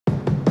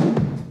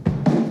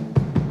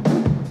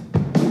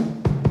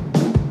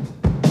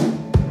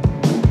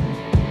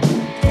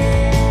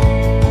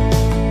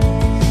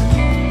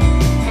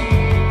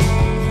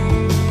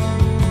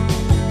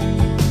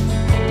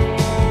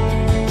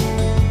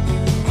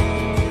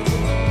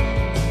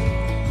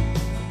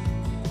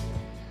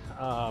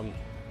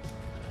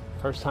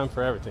First time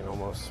for everything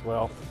almost.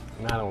 Well,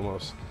 not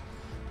almost.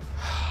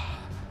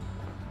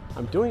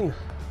 I'm doing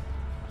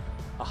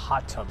a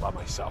hot tub by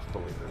myself,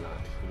 believe it or not.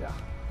 Yeah.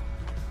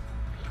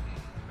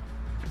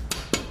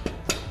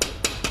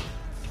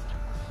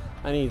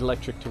 I need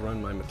electric to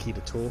run my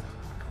Makita tool.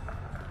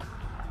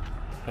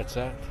 That's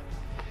that.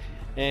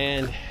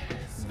 And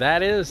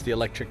that is the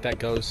electric that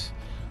goes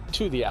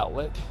to the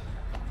outlet.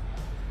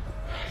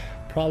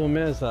 Problem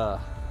is,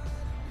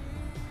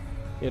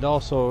 it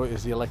also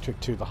is the electric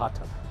to the hot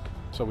tub.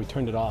 So we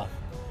turned it off.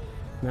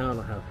 Now I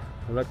don't have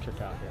electric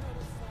out here.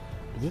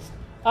 Is this?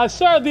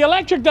 Sir, the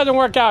electric doesn't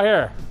work out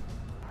here.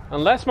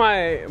 Unless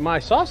my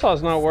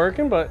sawzall's not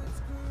working, but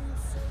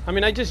I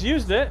mean, I just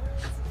used it.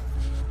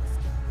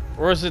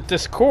 Or is it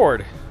this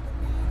cord?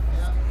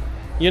 Yeah.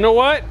 You know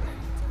what?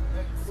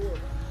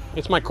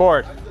 It's my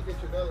cord.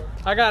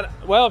 I got,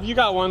 well, if you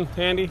got one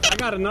handy. I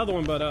got another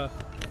one, but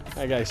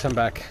hey guys, I'm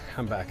back.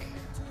 I'm back.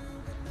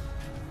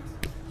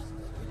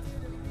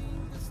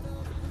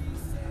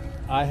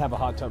 I have a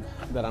hot tub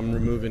that I'm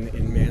removing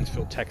in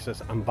Mansfield,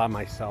 Texas. I'm by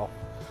myself.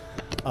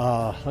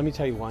 Let me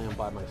tell you why I'm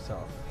by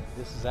myself.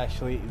 This is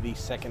actually the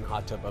second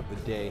hot tub of the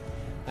day.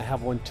 I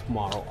have one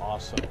tomorrow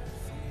also.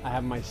 I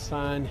have my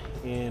son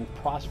in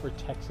Prosper,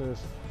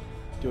 Texas,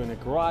 doing a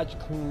garage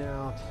clean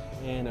out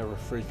and a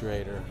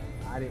refrigerator.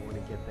 I didn't want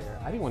to get there.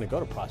 I didn't want to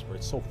go to Prosper,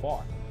 it's so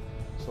far.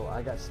 So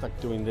I got stuck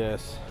doing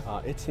this.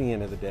 It's the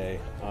end of the day.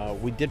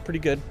 We did pretty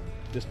good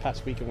this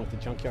past weekend with the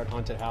Junkyard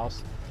Haunted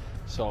House.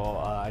 So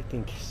I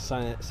think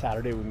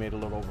Saturday we made a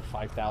little over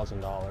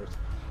 $5,000.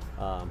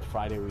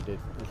 Friday we did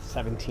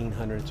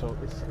 $1,700, so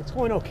it's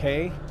going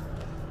okay.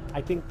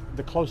 I think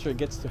the closer it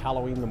gets to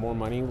Halloween, the more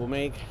money we'll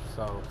make.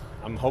 So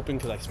I'm hoping,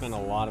 because I spent a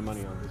lot of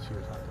money on this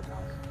year's haunted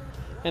house.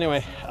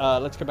 Anyway,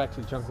 let's get back to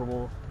the junk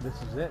removal. This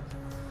is it.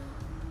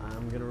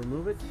 I'm gonna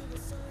remove it,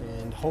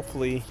 and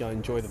hopefully you'll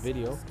enjoy the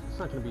video. It's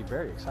not gonna be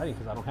very exciting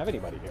because I don't have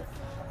anybody here.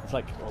 It's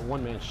like a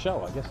one-man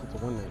show. I guess it's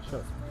a one-man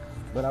show.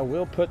 But I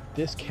will put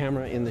this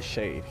camera in the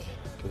shade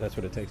because that's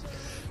what it takes.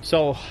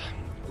 So,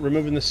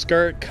 removing the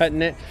skirt,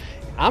 cutting it.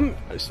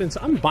 Since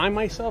I'm by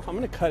myself, I'm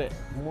gonna cut it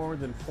more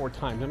than 4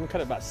 times. I'm gonna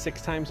cut it about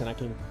 6 times, and I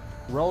can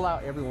roll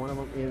out every one of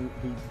them in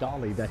the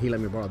dolly that he let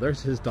me borrow.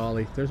 There's his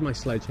dolly. There's my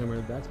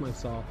sledgehammer. That's my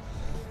saw.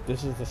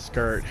 This is the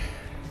skirt.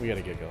 We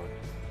gotta get going.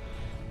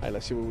 All right,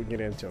 let's see what we can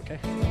get into, okay?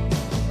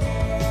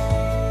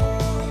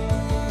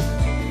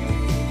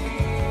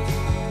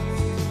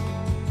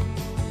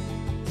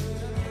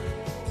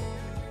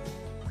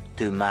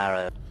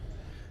 Tomorrow.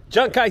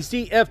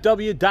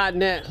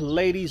 JunkGuysdfw.net,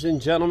 ladies and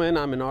gentlemen.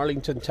 I'm in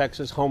Arlington,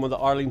 Texas, home of the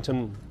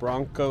Arlington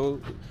Bronco.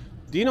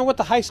 Do you know what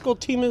the high school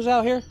team is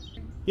out here?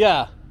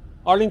 Yeah,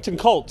 Arlington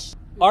Colts.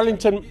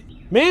 Arlington,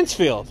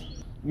 Mansfield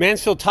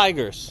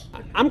Tigers.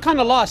 I'm kind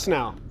of lost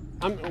now.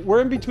 We're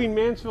in between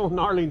Mansfield and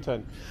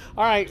Arlington.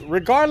 All right,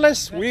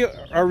 regardless, we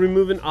are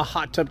removing a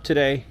hot tub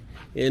today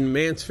in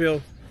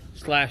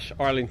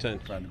Mansfield/Arlington.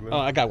 Oh,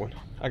 I got one.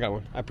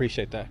 I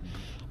appreciate that.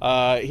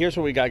 Here's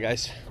what we got,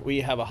 guys.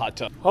 We have a hot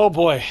tub. Oh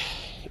boy,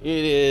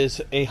 it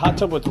is a hot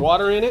tub with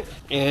water in it,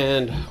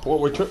 and what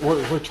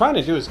we're trying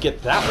to do is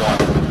get that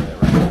water in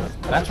it right now.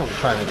 That's what we're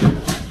trying to do.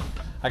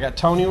 I got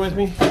Tony with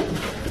me,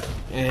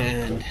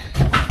 and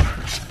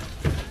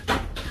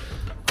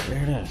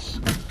there it is.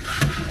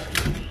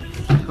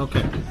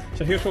 Okay,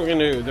 so here's what we're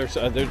gonna do. There's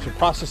a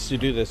process to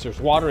do this. There's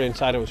water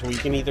inside of it, so we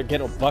can either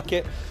get a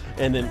bucket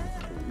and then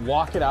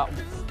walk it out,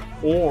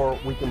 or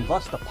we can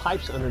bust the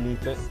pipes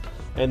underneath it,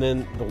 and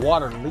then the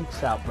water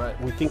leaks out, but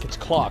we think it's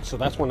clogged. So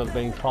that's one of the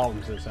main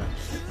problems, is that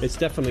it's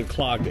definitely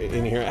clogged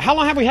in here. How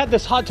long have we had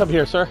this hot tub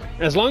here, sir?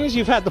 As long as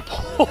you've had the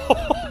pool.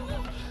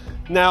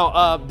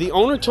 Now, the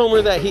owner told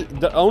me that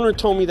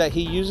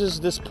he uses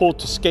this pool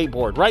to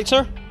skateboard, right,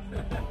 sir?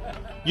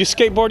 You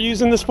skateboard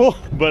using this pool?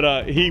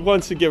 But he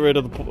wants to get rid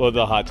of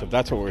the hot tub.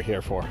 That's what we're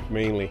here for,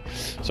 mainly.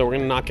 So we're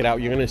gonna knock it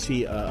out. You're gonna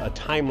see a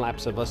time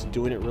lapse of us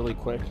doing it really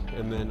quick,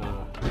 and then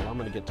I'm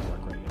gonna get to work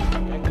right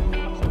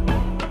now.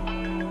 Okay?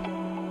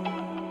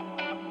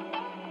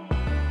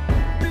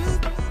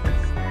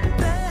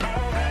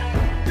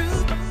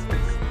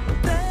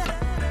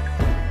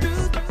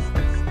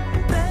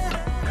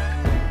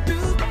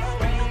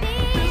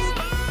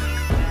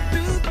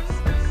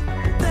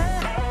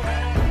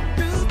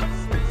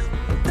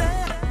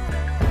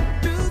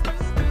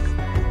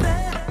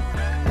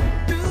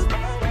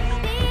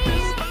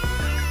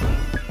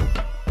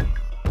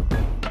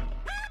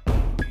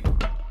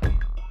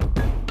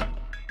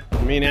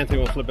 Me and Anthony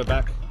will flip it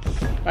back.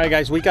 All right,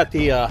 guys, we got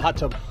the hot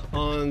tub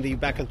on the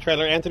back of the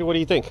trailer. Anthony, what do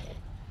you think?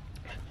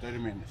 30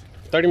 minutes.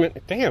 30 minutes.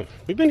 Damn,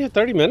 we've been here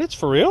 30 minutes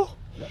for real?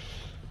 Yeah.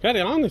 God,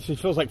 it honestly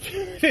feels like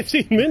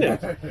 15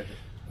 minutes.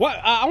 What?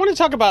 I want to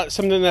talk about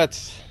something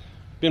that's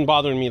been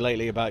bothering me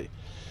lately about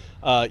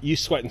you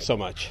sweating so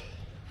much.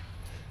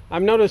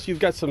 I've noticed you've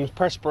got some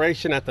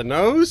perspiration at the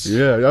nose.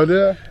 Yeah, y'all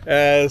there?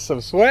 Some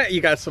sweat. You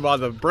got some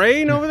on the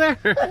brain over there.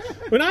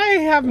 When I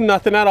have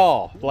nothing at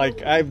all.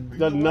 Like, I've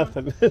done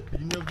nothing. You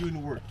never doing the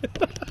work.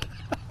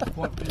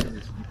 Point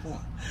fingers. You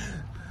point.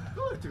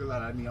 Oh, it took a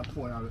lot out of me. I'm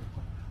pouring out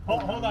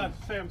Hold on,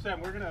 Sam,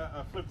 we're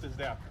gonna flip this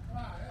down.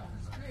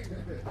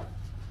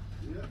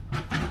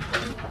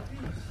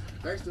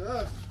 Thanks to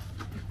us.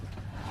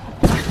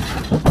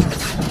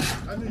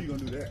 I knew you were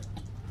gonna do that.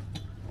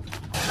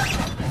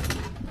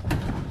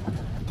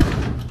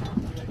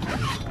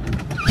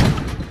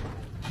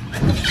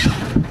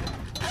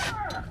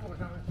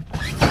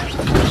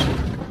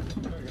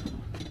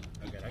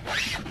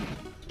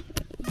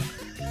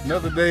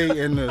 Another day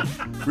in the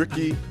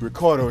Ricky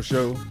Ricardo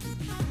show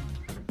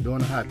doing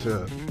the hot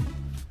tub.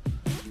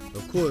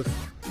 Of course,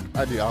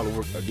 I did all the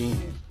work again.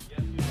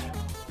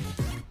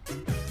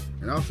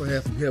 And I also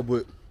had some help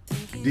with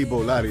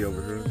Debo Lottie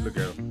over here. Look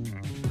at him.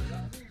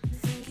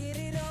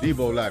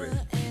 Debo Lottie.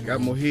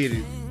 Got more head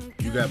than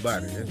you got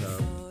body. That's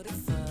all.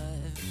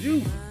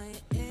 You.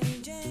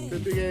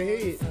 That big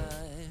ass head.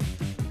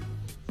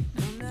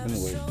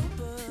 Anyway,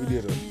 we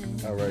did a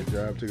alright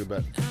job. Took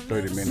about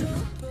 30 minutes.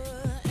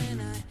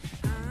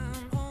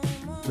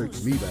 Took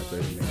me about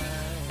 30 minutes.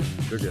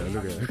 Look at it,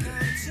 look at it.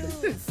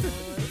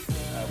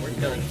 We're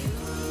done.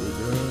 We're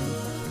done.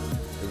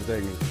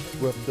 Everything is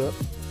swept up.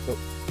 Oh.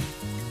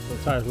 The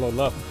tires load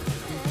low. All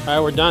right,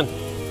 we're done.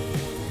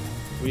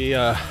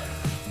 We're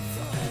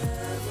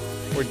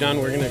done.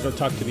 We're gonna go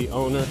talk to the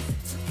owner.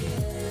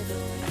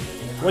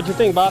 What'd you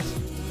think, boss?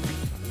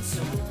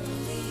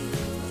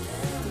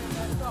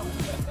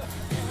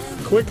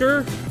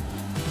 Quicker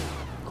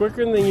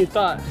than you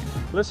thought.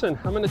 Listen,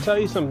 I'm gonna tell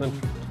you something.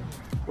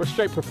 We're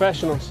straight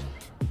professionals.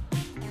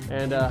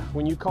 And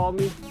when you called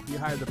me, you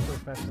hired the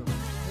professionals.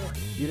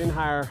 You didn't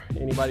hire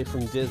anybody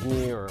from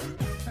Disney or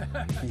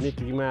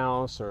Mickey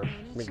Mouse or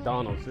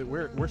McDonald's.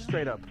 We're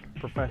straight up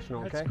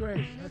professional, okay? That's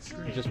great, that's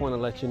great. I just want to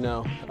let you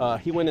know.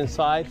 He went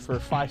inside for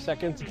 5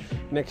 seconds.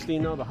 Next thing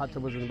you know, the hot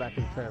tub was in the back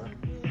of the trailer.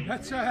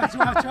 That's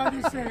what I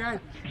tried to say.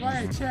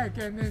 I check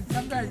and then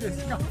come back and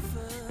go.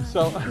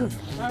 So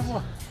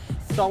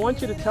I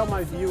want you to tell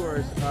my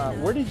viewers,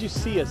 where did you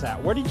see us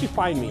at? Where did you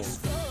find me at?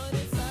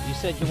 You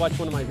said you watched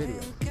one of my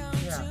videos.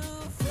 Yeah.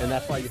 And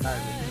that's why you hired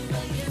me.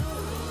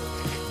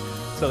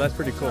 So that's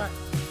pretty cool.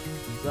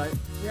 Right?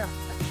 Yeah.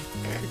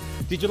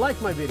 Did you like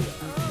my video?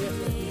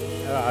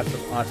 Yeah.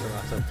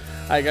 Awesome.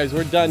 All right, guys,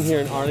 we're done here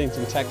in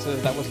Arlington,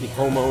 Texas. That was the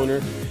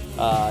homeowner.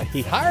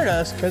 He hired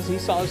us because he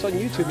saw us on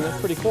YouTube, and that's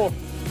pretty cool.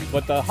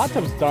 But the hot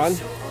tub's done.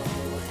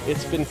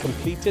 It's been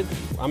completed.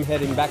 I'm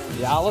heading back to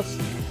Dallas.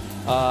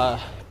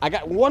 I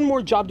got one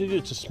more job to do.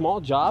 It's a small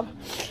job.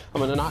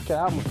 I'm gonna knock it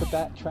out. I'm gonna put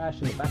that trash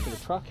in the back of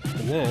the truck,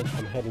 and then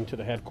I'm heading to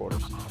the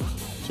headquarters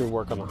to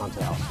work on the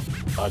haunted house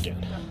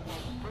again.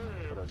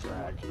 What a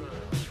drag.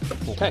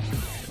 Okay,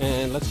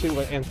 and let's see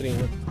what Anthony.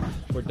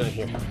 We're done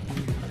here.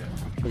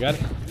 We got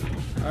it.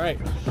 All right,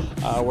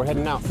 we're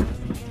heading out.